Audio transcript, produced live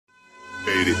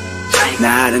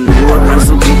Now I done grew up around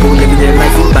some people living their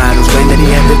life in bottles. When they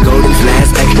have the golden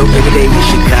flask, act no bigger day in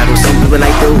Chicago. Some people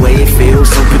like the way it feels,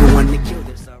 some people want to kill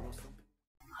their sorrows.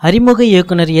 அறிமுக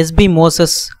இயக்குனர் SP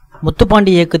Moses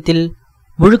Muthupandi இயக்கத்தில்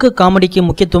முழுக்க காமெடிக்கு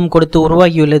முக்கியத்துவம் கொடுத்து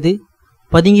உருவாகியுள்ளது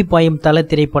பதுங்கி பாயும் தல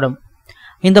திரைப்படம்.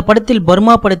 இந்த படத்தில்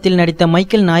பர்மா படத்தில் நடித்த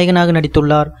மைக்கேல் நாயகனாக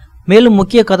நடித்துள்ளார். மேலும்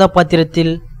முக்கிய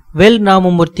கதாபாத்திரத்தில் வேல்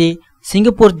ராமமூர்த்தி,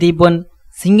 சிங்கப்பூர் தீபன்,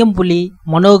 சிங்கம்புலி,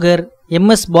 மனோகர்,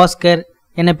 MS பாஸ்கர்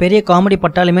என பெரிய காமெடி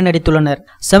பட்டாளமே நடித்துள்ளனர்.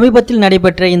 சமீபத்தில்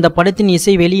நடைபெற்ற இந்த படத்தின்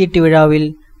இசை வெளியீட்டு விழாவில்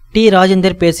டி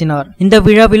ராஜேந்தர் பேசினார். இந்த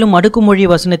விழாவிலும் அடுக்குமொழி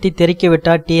வசனத்தை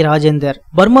தெரிவிக்கவிட்டார் டி ராஜேந்தர்.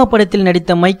 பர்மா படத்தில்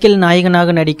நடித்த மைக்கேல்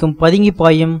நாயகனாக நடிக்கும் பதுங்கி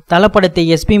பாயும் தல படத்தை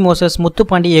எஸ்பி மோசஸ்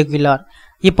முத்துப்பாண்டி இயக்குகிறார்.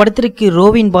 இப்படத்திற்கு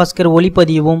ரோவின் பாஸ்கர்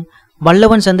ஒளிப்பதிவும்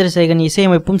வல்லவன் சந்திரசேகரன்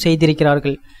இசையமைப்பும்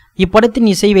செய்திருக்கிறார்கள்.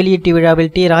 இப்படத்தின் இசை வெளியீட்டு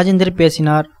விழாவில் டி ராஜேந்தர்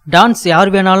பேசினார். டான்ஸ்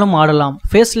யார் வேணாலும் ஆடலாம்,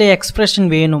 ஃபேஸ்ல எக்ஸ்பிரஷன்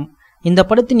வேணும். இந்த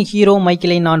படத்தின் ஹீரோ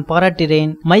மைக்கேலை நான் பாராட்டுகிறேன்.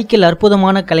 மைக்கேல்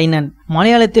அற்புதமான கலைஞன்.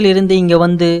 மலையாளத்தில் இருந்து இங்க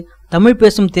வந்து தமிழ்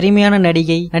பேசும் திறமையான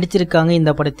நடிகை நடிச்சிருக்காங்க.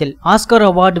 இந்த படத்தில் ஆஸ்கார்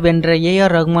அவார்டு வென்ற AR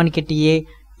ரஹ்மான் கிட்டேயே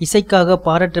இசைக்காக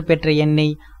பாராட்டு பெற்ற என்னை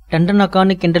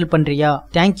டண்டனக்கான்னு கிண்டல் பண்றியா?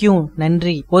 தேங்க்யூ,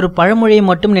 நன்றி. ஒரு பழமொழியை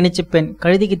மட்டும் நினைச்சுப்பேன்,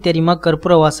 கழுதிக்கு தெரியுமா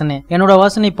கற்பூர வாசனை. என்னோட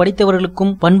வாசனை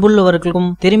படித்தவர்களுக்கும் பண்புள்ளவர்களுக்கும்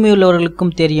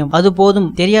திறமையுள்ளவர்களுக்கும் தெரியும். அது போதும்.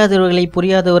 தெரியாதவர்களை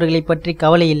புரியாதவர்களை பற்றி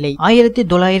கவலை இல்லை.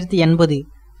 1980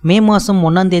 மே மாசம்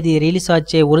 1ஆம் தேதி ரிலீஸ்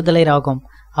ஆச்சே ஒருதலை ராகம்.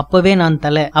 அப்பவே நான்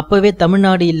தலை. அப்பவே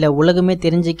தமிழ்நாடு இல்ல உலகமே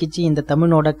தெரிஞ்சுக்கிச்சு இந்த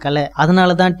தமிழோட கலை.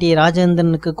 அதனாலதான் டி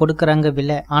ராஜேந்திரனுக்கு கொடுக்கறாங்க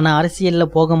விலை. ஆனா அரசியல்ல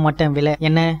போக மாட்டேன் விலை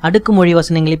என அடுக்குமொழி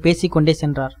வசனங்களை பேசிக்கொண்டே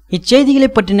சென்றார். இச்செய்திகளை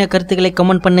பற்றின கருத்துக்களை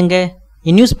கமெண்ட் பண்ணுங்க.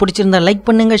 இந்நியூஸ் பிடிச்சிருந்தா லைக்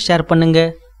பண்ணுங்க, ஷேர் பண்ணுங்க.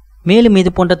 மேலும்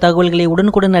இது போன்ற தகவல்களை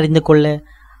உடனுக்குடன் அறிந்து கொள்ள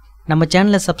நம்ம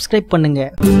சேனலை சப்ஸ்கிரைப் பண்ணுங்க.